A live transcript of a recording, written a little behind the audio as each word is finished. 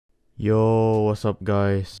Yo, what's up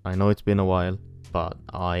guys? I know it's been a while, but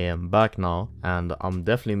I am back now and I'm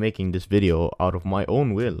definitely making this video out of my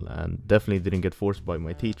own will and definitely didn't get forced by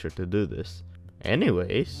my teacher to do this.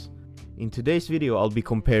 Anyways, in today's video I'll be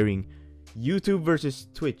comparing YouTube versus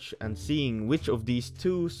Twitch and seeing which of these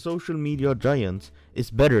two social media giants is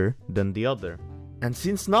better than the other. And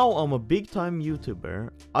since now I'm a big time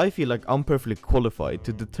YouTuber, I feel like I'm perfectly qualified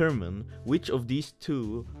to determine which of these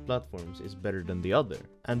two platforms is better than the other.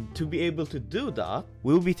 And to be able to do that,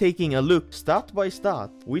 we'll be taking a look stat by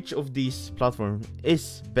stat which of these platforms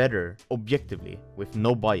is better objectively with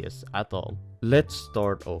no bias at all. Let's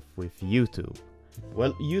start off with YouTube.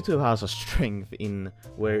 Well, YouTube has a strength in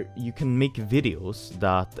where you can make videos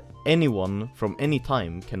that anyone from any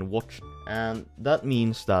time can watch. And that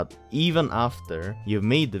means that even after you've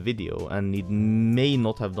made the video and it may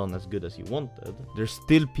not have done as good as you wanted, there's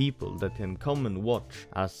still people that can come and watch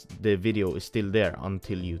as the video is still there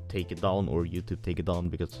until you take it down or YouTube take it down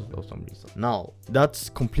because of some reason. Now, that's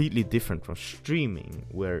completely different from streaming,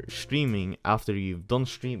 where streaming, after you've done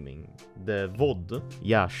streaming, the VOD,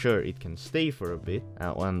 yeah, sure, it can stay for a bit,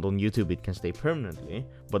 and on YouTube it can stay permanently,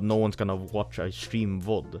 but no one's gonna watch a stream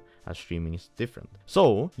VOD, as streaming is different.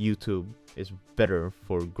 So, YouTube is better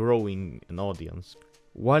for growing an audience.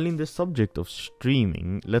 While in the subject of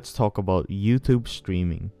streaming, let's talk about YouTube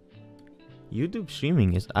streaming. YouTube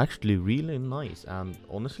streaming is actually really nice, and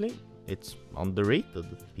honestly, it's underrated.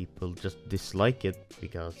 People just dislike it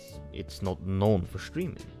because it's not known for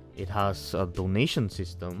streaming. It has a donation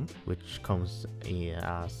system, which comes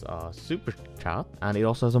as a super chat, and it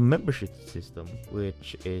also has a membership system,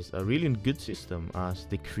 which is a really good system as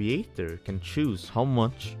the creator can choose how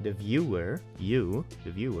much the viewer, you,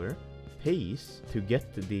 the viewer, pays to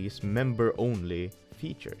get these member-only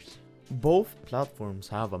features. Both platforms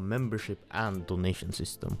have a membership and donation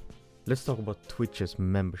system. Let's talk about Twitch's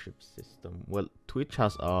membership system. Well, Twitch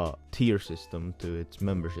has a tier system to its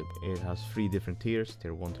membership. It has 3 different tiers,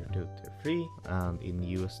 tier 1, tier 2, tier 3, and in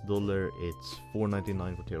US dollar it's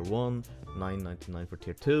 $4.99 for tier 1, $9.99 for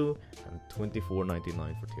tier 2, and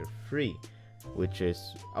 $24.99 for tier 3, which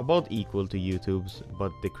is about equal to YouTube's,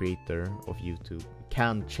 but the creator of YouTube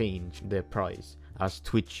can change the price. As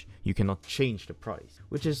Twitch, you cannot change the price,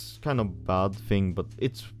 which is kind of a bad thing, but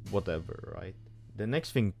it's whatever, right? The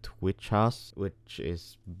next thing Twitch has, which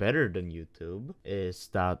is better than YouTube, is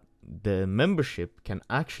that the membership can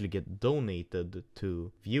actually get donated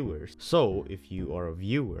to viewers. So if you are a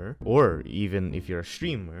viewer, or even if you're a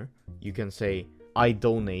streamer, you can say, I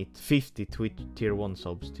donate 50 Twitch tier 1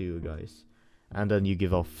 subs to you guys. And then you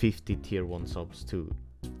give out 50 tier 1 subs to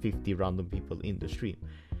 50 random people in the stream,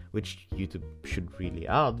 which YouTube should really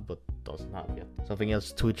add, but doesn't have yet. Something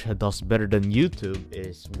else Twitch does better than YouTube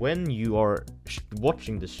is when you are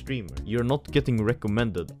watching the streamer, you're not getting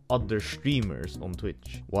recommended other streamers on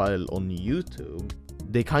Twitch. While on YouTube,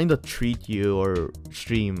 they kind of treat your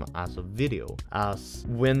stream as a video, as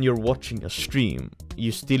when you're watching a stream,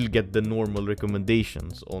 you still get the normal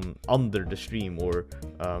recommendations on under the stream or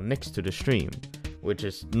next to the stream, which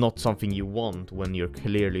is not something you want when you're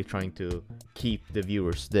clearly trying to keep the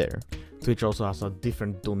viewers there. Twitch also has a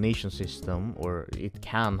different donation system, or it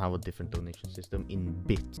can have a different donation system in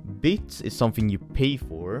bits. Bits is something you pay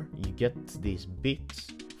for. You get these bits.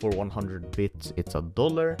 For 100 bits, it's $1,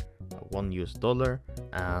 $1 US,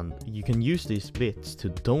 and you can use these bits to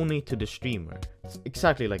donate to the streamer. It's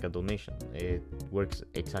exactly like a donation. It works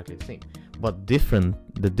exactly the same. But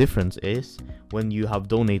the difference is when you have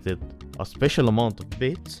donated a special amount of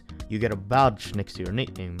bits, you get a badge next to your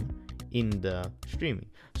name in the streaming.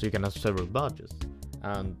 So you can have several badges.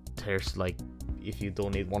 And there's like, if you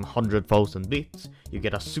donate 100,000 bits, you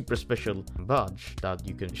get a super special badge that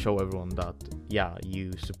you can show everyone that, yeah,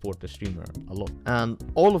 you support the streamer a lot. And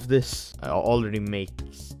all of this already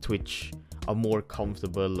makes Twitch a more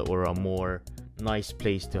comfortable or a more nice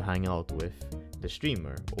place to hang out with the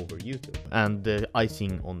streamer over YouTube. And the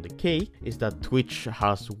icing on the cake is that Twitch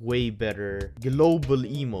has way better global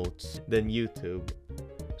emotes than YouTube.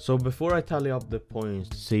 So before I tally up the points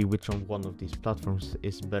to say which one of these platforms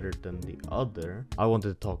is better than the other, I wanted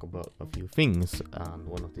to talk about a few things, and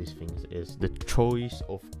one of these things is the choice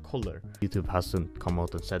of color. YouTube hasn't come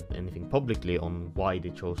out and said anything publicly on why they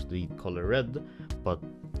chose the color red, but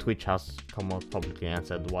Twitch has come out publicly and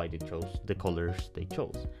said why they chose the colors they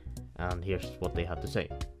chose. And here's what they had to say.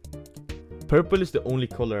 Purple is the only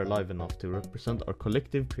color alive enough to represent our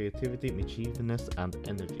collective creativity, mischievousness, and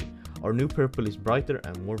energy. Our new purple is brighter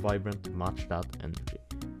and more vibrant to match that energy.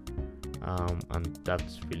 And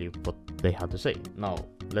that's really what they had to say. Now,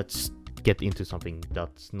 let's get into something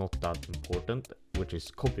that's not that important, which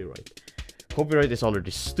is copyright. Copyright is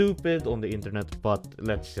already stupid on the internet, but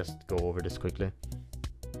let's just go over this quickly.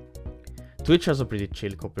 Twitch has a pretty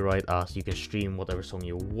chill copyright, as you can stream whatever song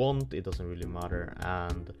you want, it doesn't really matter,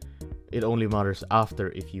 and it only matters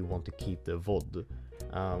after if you want to keep the VOD.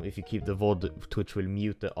 If you keep the VOD, Twitch will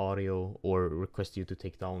mute the audio or request you to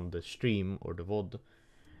take down the stream or the VOD,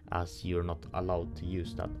 as you're not allowed to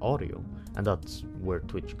use that audio, and that's where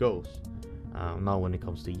Twitch goes. Now when it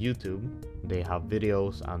comes to YouTube, they have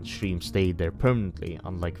videos and streams stay there permanently,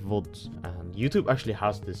 unlike VODs. And YouTube actually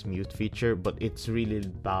has this mute feature, but it's really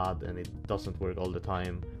bad and it doesn't work all the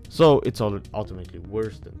time. So it's ultimately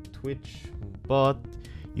worse than Twitch, but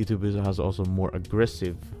YouTube has also more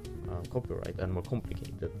aggressive copyright and more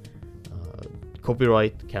complicated.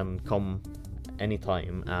 Copyright can come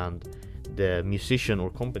anytime, and the musician or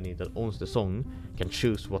company that owns the song can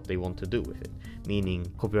choose what they want to do with it.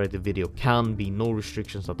 Meaning, copyrighted video can be no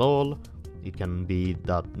restrictions at all. It can be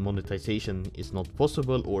that monetization is not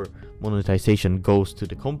possible, or monetization goes to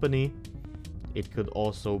the company. It could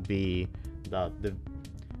also be that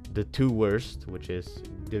the two worst, which is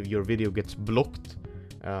your video gets blocked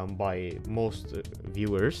by most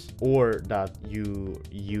viewers, or that you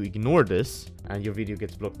ignore this and your video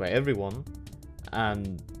gets blocked by everyone,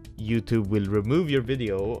 and YouTube will remove your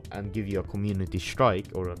video and give you a community strike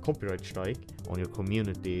or a copyright strike on your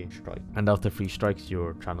community strike, and after 3 strikes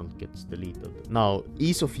your channel gets deleted. Now,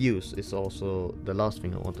 ease of use is also the last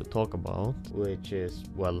thing I want to talk about, which is,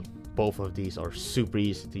 well, both of these are super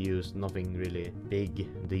easy to use, nothing really big.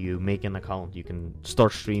 Do you make an account, you can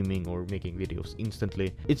start streaming or making videos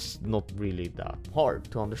instantly. It's not really that hard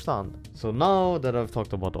to understand. So now that I've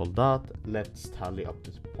talked about all that, let's tally up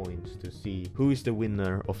the points to see who is the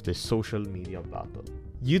winner of this social media battle.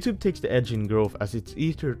 YouTube takes the edge in growth, as it's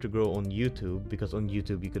easier to grow on YouTube, because on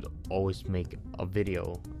YouTube you could always make a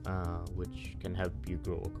video which can help you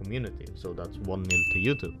grow a community. So that's 1-0 to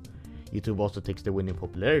YouTube. YouTube also takes the win in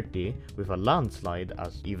popularity with a landslide,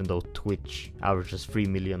 as even though Twitch averages 3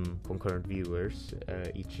 million concurrent viewers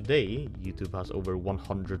each day, YouTube has over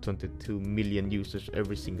 122 million users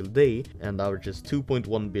every single day and averages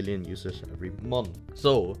 2.1 billion users every month.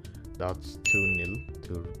 So that's 2-0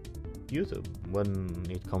 to YouTube. When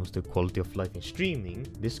it comes to quality of life in streaming,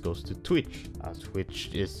 this goes to Twitch, as Twitch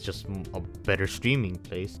is just a better streaming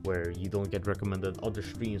place where you don't get recommended other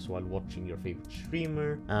streams while watching your favorite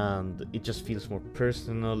streamer, and it just feels more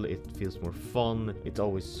personal, it feels more fun. It's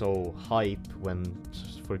always so hype when,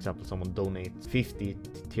 for example, someone donates 50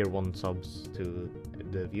 tier 1 subs to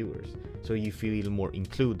the viewers, so you feel more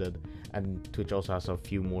included. And Twitch also has a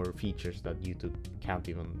few more features that YouTube can't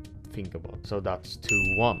even think about. So that's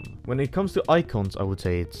 2-1. When it comes to icons, I would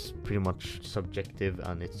say it's pretty much subjective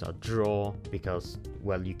and it's a draw, because,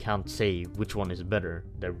 well, you can't say which one is better.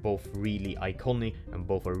 They're both really iconic and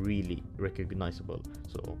both are really recognizable.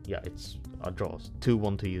 So yeah, it's a draw.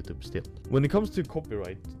 2-1 to YouTube still. When it comes to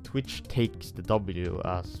copyright, Twitch takes the W.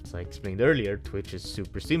 As I explained earlier, Twitch is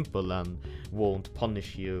super simple and won't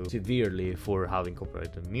punish you severely for having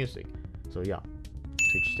copyrighted music. So yeah,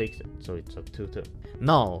 Twitch takes it, so it's a 2-2.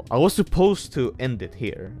 Now, I was supposed to end it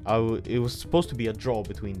here. It was supposed to be a draw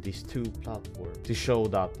between these two platforms to show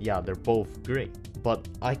that, yeah, they're both great. But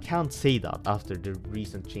I can't say that after the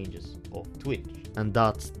recent changes of Twitch. And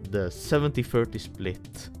that's the 70-30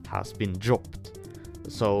 split has been dropped.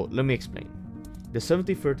 So let me explain. The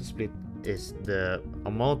 70-30 split is the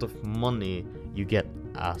amount of money you get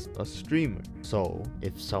as a streamer. So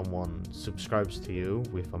if someone subscribes to you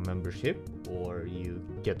with a membership or you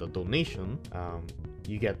get a donation,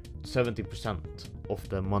 you get 70% of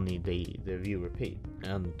the money the viewer paid,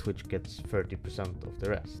 and Twitch gets 30% of the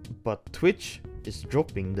rest. But Twitch is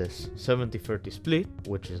dropping this 70-30 split,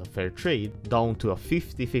 which is a fair trade, down to a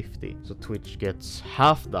 50-50. So Twitch gets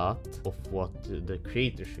half that of what the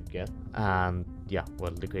creator should get, and yeah,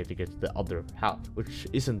 well, the creator gets the other half, which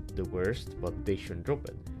isn't the worst, but they shouldn't drop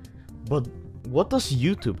it. But what does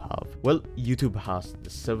YouTube have? Well, YouTube has the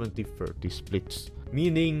 70-30 splits,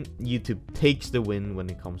 meaning YouTube takes the win when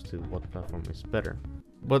it comes to what platform is better.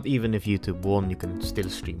 But even if YouTube won, you can still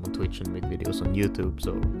stream on Twitch and make videos on YouTube,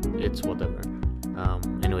 so it's whatever.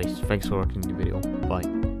 Anyways, thanks for watching the video.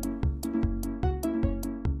 Bye.